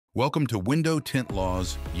Welcome to Window Tint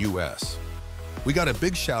Laws US. We got a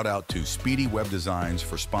big shout out to Speedy Web Designs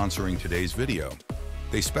for sponsoring today's video.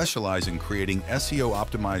 They specialize in creating SEO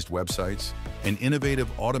optimized websites and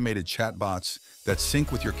innovative automated chatbots that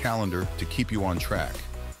sync with your calendar to keep you on track.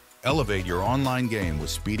 Elevate your online game with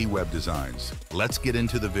Speedy Web Designs. Let's get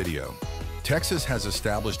into the video. Texas has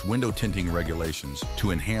established window tinting regulations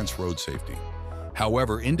to enhance road safety.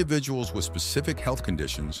 However, individuals with specific health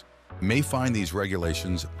conditions may find these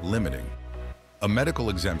regulations limiting. A medical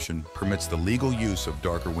exemption permits the legal use of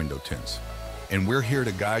darker window tints, and we're here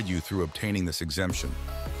to guide you through obtaining this exemption.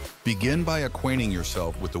 Begin by acquainting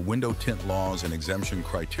yourself with the window tint laws and exemption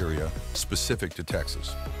criteria specific to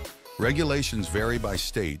Texas. Regulations vary by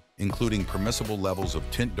state, including permissible levels of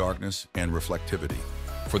tint darkness and reflectivity.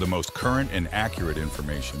 For the most current and accurate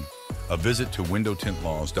information, a visit to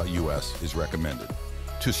windowtintlaws.us is recommended.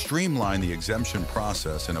 To streamline the exemption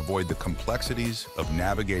process and avoid the complexities of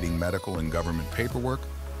navigating medical and government paperwork,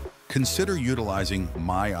 consider utilizing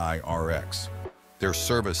MyIRX. Their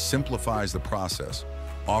service simplifies the process,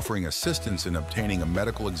 offering assistance in obtaining a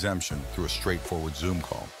medical exemption through a straightforward Zoom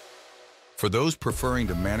call. For those preferring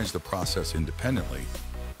to manage the process independently,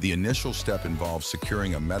 the initial step involves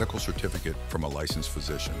securing a medical certificate from a licensed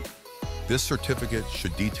physician. This certificate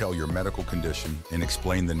should detail your medical condition and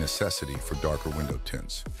explain the necessity for darker window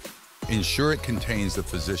tints. Ensure it contains the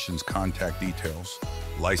physician's contact details,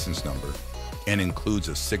 license number, and includes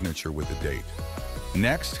a signature with a date.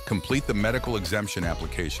 Next, complete the medical exemption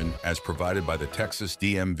application as provided by the Texas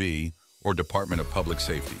DMV or Department of Public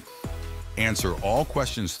Safety. Answer all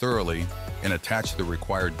questions thoroughly and attach the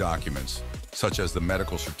required documents, such as the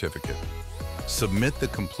medical certificate. Submit the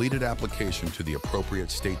completed application to the appropriate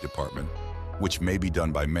state department, which may be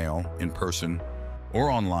done by mail, in person, or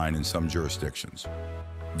online in some jurisdictions.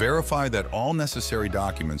 Verify that all necessary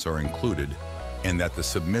documents are included and that the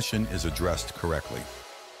submission is addressed correctly.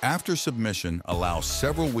 After submission, allow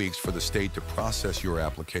several weeks for the state to process your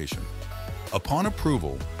application. Upon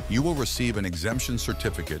approval, you will receive an exemption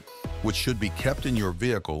certificate, which should be kept in your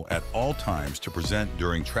vehicle at all times to present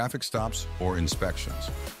during traffic stops or inspections.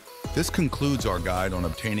 This concludes our guide on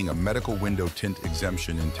obtaining a medical window tint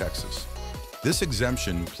exemption in Texas. This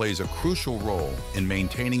exemption plays a crucial role in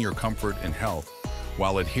maintaining your comfort and health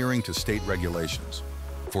while adhering to state regulations.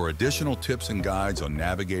 For additional tips and guides on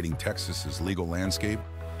navigating Texas's legal landscape,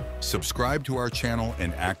 subscribe to our channel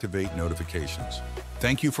and activate notifications.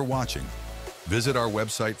 Thank you for watching. Visit our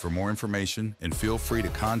website for more information and feel free to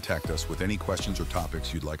contact us with any questions or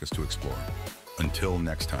topics you'd like us to explore. Until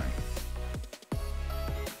next time.